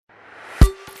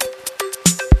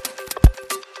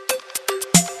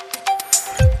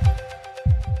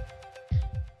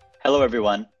Hello,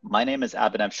 everyone. My name is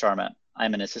Abhinav Sharma.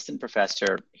 I'm an assistant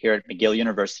professor here at McGill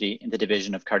University in the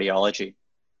Division of Cardiology.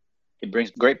 It brings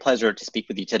great pleasure to speak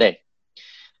with you today.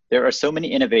 There are so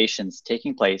many innovations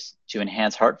taking place to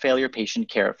enhance heart failure patient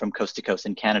care from coast to coast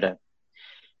in Canada.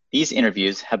 These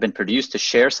interviews have been produced to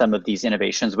share some of these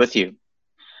innovations with you.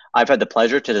 I've had the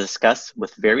pleasure to discuss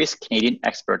with various Canadian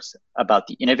experts about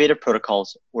the innovative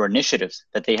protocols or initiatives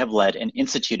that they have led and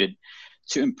instituted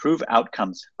to improve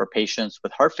outcomes for patients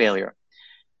with heart failure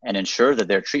and ensure that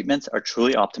their treatments are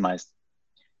truly optimized.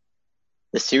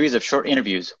 The series of short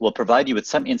interviews will provide you with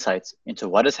some insights into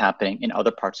what is happening in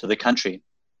other parts of the country.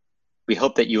 We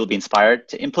hope that you will be inspired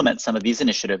to implement some of these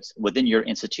initiatives within your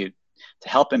institute to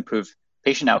help improve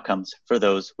patient outcomes for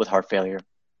those with heart failure.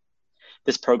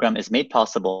 This program is made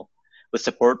possible with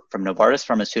support from Novartis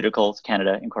Pharmaceuticals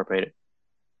Canada Incorporated.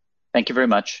 Thank you very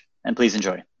much, and please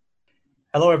enjoy.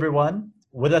 Hello, everyone.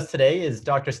 With us today is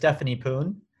Dr. Stephanie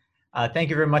Poon. Thank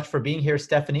you very much for being here,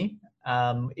 Stephanie.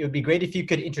 It would be great if you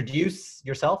could introduce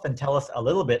yourself and tell us a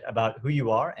little bit about who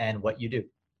you are and what you do.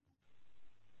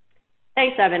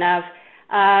 Thanks, Abhinav.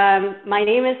 My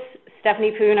name is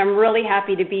Stephanie Poon. I'm really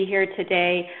happy to be here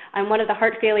today. I'm one of the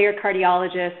heart failure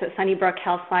cardiologists at Sunnybrook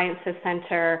Health Sciences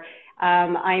Center.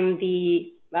 I'm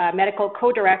the medical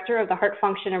co-director of the Heart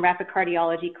Function and Rapid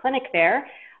Cardiology Clinic there,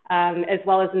 as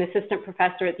well as an assistant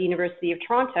professor at the University of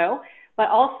Toronto. But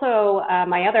also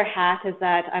my other hat is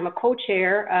that I'm a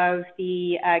co-chair of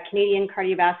the Canadian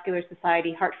Cardiovascular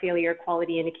Society Heart Failure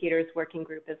Quality Indicators Working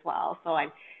Group as well. So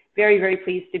I'm very, very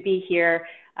pleased to be here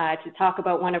to talk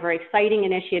about one of our exciting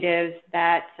initiatives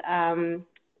that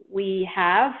we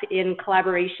have in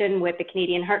collaboration with the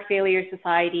Canadian Heart Failure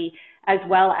Society as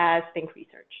well as Think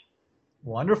Research.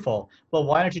 Wonderful. Well,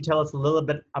 why don't you tell us a little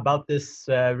bit about this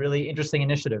really interesting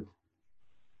initiative?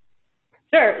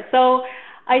 Sure. So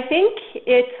I think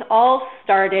it all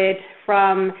started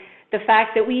from the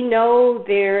fact that we know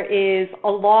there is a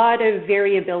lot of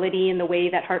variability in the way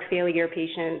that heart failure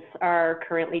patients are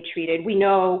currently treated. We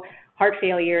know heart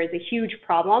failure is a huge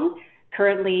problem.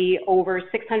 Currently, over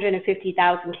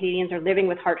 650,000 Canadians are living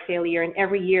with heart failure, and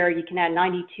every year you can add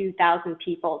 92,000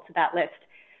 people to that list.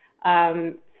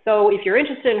 So if you're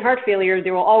interested in heart failure,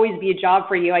 there will always be a job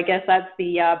for you. I guess that's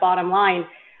the bottom line.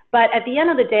 But at the end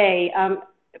of the day,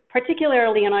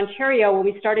 particularly in Ontario, when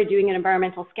we started doing an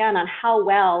environmental scan on how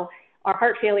well our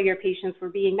heart failure patients were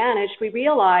being managed, we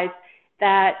realized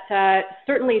that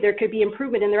certainly there could be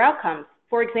improvement in their outcomes.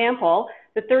 For example,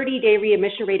 the 30-day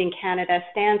readmission rate in Canada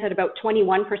stands at about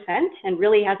 21% and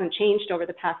really hasn't changed over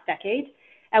the past decade.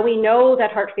 And we know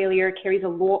that heart failure carries a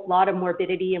lot of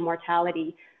morbidity and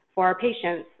mortality for our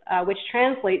patients, which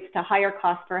translates to higher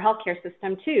costs for our healthcare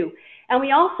system too. And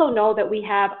we also know that we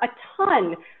have a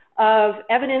ton of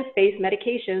evidence-based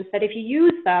medications that if you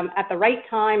use them at the right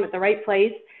time, at the right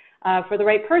place, for the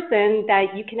right person, that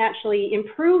you can actually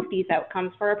improve these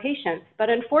outcomes for our patients. But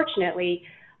unfortunately,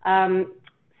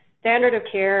 standard of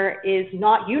care is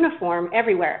not uniform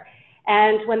everywhere.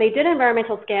 And when they did an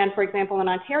environmental scan, for example, in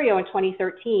Ontario in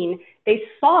 2013, they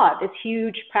saw this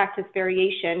huge practice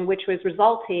variation, which was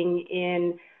resulting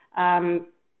in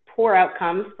poor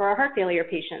outcomes for our heart failure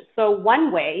patients. So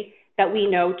one way that we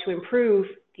know to improve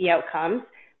the outcomes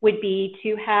would be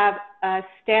to have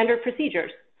standard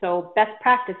procedures, so best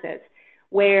practices,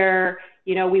 where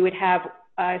we would have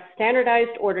a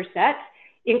standardized order set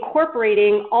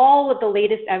incorporating all of the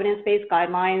latest evidence-based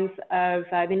guidelines of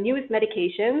the newest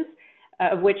medications,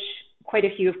 of which quite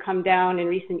a few have come down in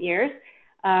recent years.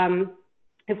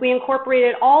 If we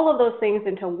incorporated all of those things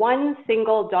into one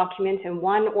single document and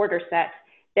one order set,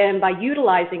 then by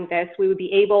utilizing this, we would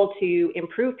be able to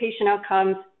improve patient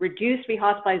outcomes, reduce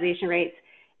rehospitalization rates,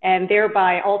 and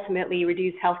thereby ultimately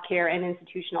reduce healthcare and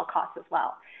institutional costs as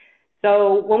well.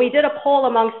 So when we did a poll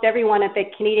amongst everyone at the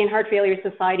Canadian Heart Failure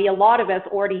Society, a lot of us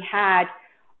already had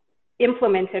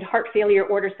implemented heart failure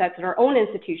order sets at our own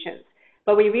institutions.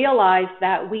 But we realized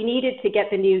that we needed to get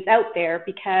the news out there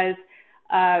because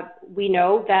we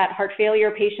know that heart failure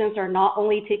patients are not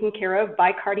only taken care of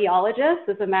by cardiologists.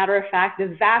 As a matter of fact,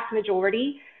 the vast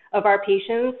majority of our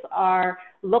patients are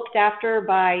looked after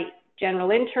by general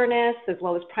internists as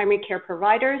well as primary care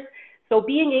providers. So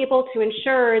being able to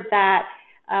ensure that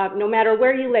no matter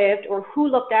where you lived or who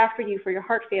looked after you for your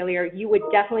heart failure, you would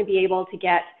definitely be able to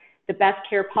get the best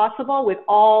care possible with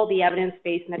all the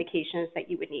evidence-based medications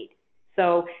that you would need.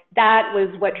 So that was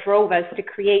what drove us to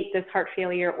create this heart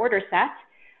failure order set.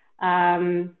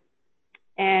 And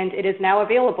it is now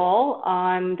available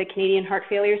on the Canadian Heart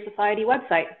Failure Society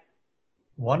website.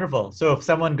 Wonderful. So if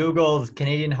someone Googles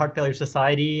Canadian Heart Failure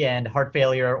Society and heart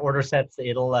failure order sets,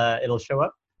 it'll show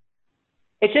up?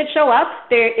 It should show up.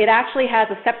 It actually has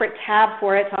a separate tab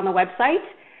for it on the website.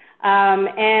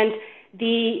 And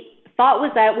the thought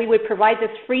was that we would provide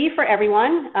this free for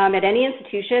everyone at any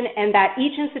institution, and that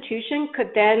each institution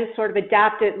could then sort of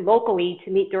adapt it locally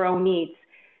to meet their own needs.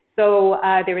 So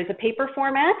there is a paper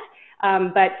format,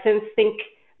 but since Think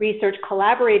Research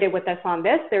collaborated with us on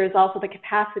this, there is also the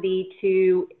capacity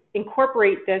to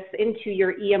incorporate this into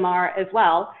your EMR as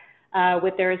well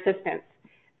with their assistance.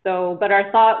 So, but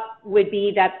our thought would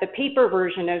be that the paper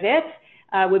version of it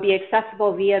would be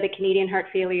accessible via the Canadian Heart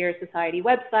Failure Society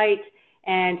website,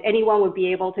 and anyone would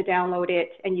be able to download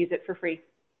it and use it for free.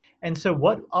 And so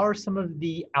what are some of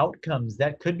the outcomes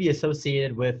that could be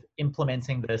associated with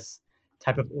implementing this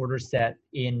type of order set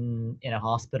in a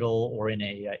hospital or in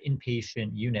a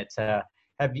inpatient unit?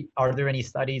 Are there any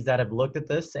studies that have looked at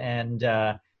this, and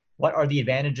what are the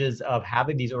advantages of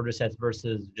having these order sets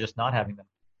versus just not having them?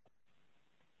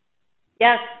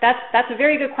 Yes, that's a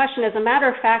very good question. As a matter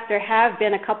of fact, there have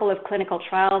been a couple of clinical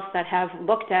trials that have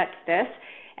looked at this,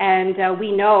 and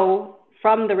we know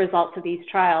from the results of these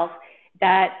trials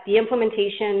that the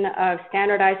implementation of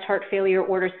standardized heart failure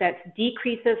order sets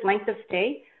decreases length of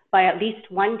stay by at least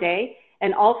 1 day,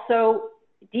 and also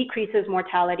decreases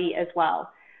mortality as well.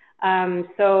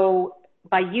 So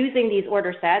by using these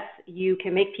order sets, you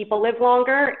can make people live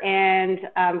longer and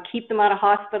keep them out of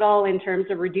hospital in terms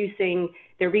of reducing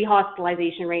their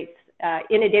rehospitalization rates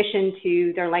in addition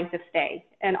to their length of stay.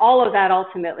 And all of that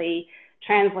ultimately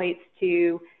translates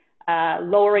to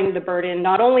lowering the burden,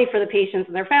 not only for the patients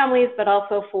and their families, but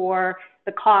also for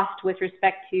the cost with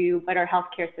respect to what our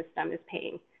healthcare system is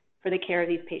paying for the care of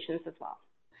these patients as well.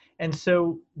 And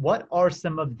so what are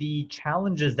some of the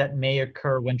challenges that may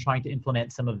occur when trying to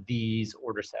implement some of these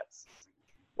order sets?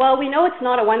 Well, we know it's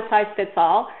not a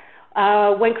one-size-fits-all.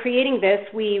 When creating this,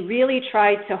 we really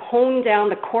tried to hone down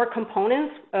the core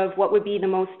components of what would be the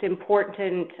most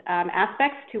important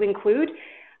aspects to include.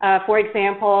 For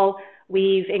example,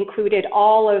 we've included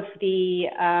all of the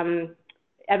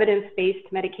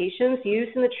evidence-based medications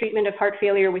used in the treatment of heart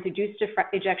failure with reduced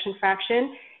ejection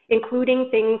fraction, including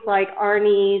things like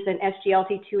ARNIs and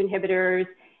SGLT2 inhibitors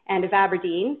and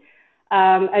ivabradine,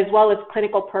 as well as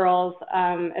clinical pearls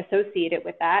associated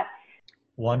with that.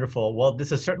 Wonderful. Well,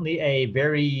 this is certainly a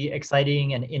very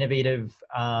exciting and innovative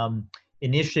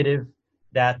initiative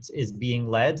that is being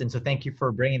led. And so thank you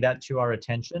for bringing that to our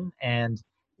attention. And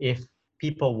if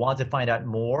people want to find out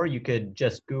more, you could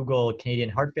just Google Canadian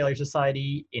Heart Failure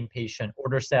Society inpatient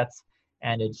order sets,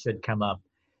 and it should come up.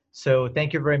 So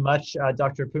thank you very much,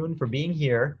 Dr. Poon, for being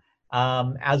here.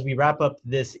 As we wrap up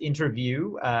this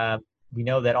interview, we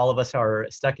know that all of us are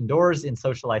stuck indoors in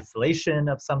social isolation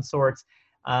of some sorts.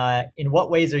 In what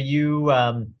ways are you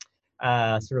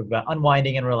sort of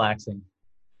unwinding and relaxing?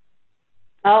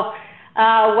 Oh,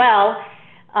 well,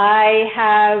 I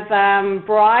have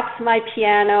brought my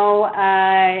piano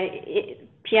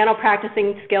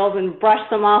practicing skills and brushed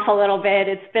them off a little bit.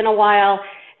 It's been a while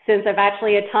since I've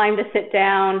actually had time to sit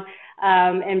down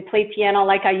and play piano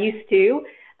like I used to.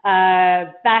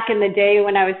 Back in the day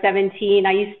when I was 17,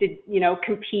 I used to,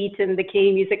 compete in the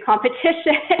Canadian music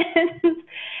competitions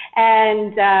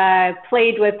and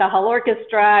played with the Hull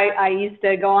Orchestra. I used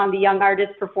to go on the Young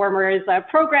Artist Performers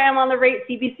program on the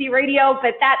CBC radio,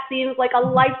 but that seems like a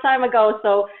lifetime ago,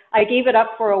 so I gave it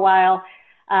up for a while.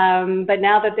 But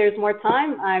now that there's more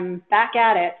time, I'm back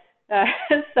at it.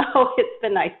 So it's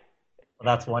been nice.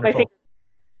 Well, that's wonderful.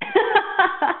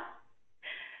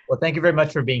 Well, thank you very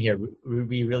much for being here.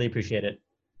 We really appreciate it.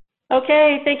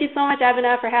 Okay, thank you so much,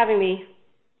 Abhinav, for having me.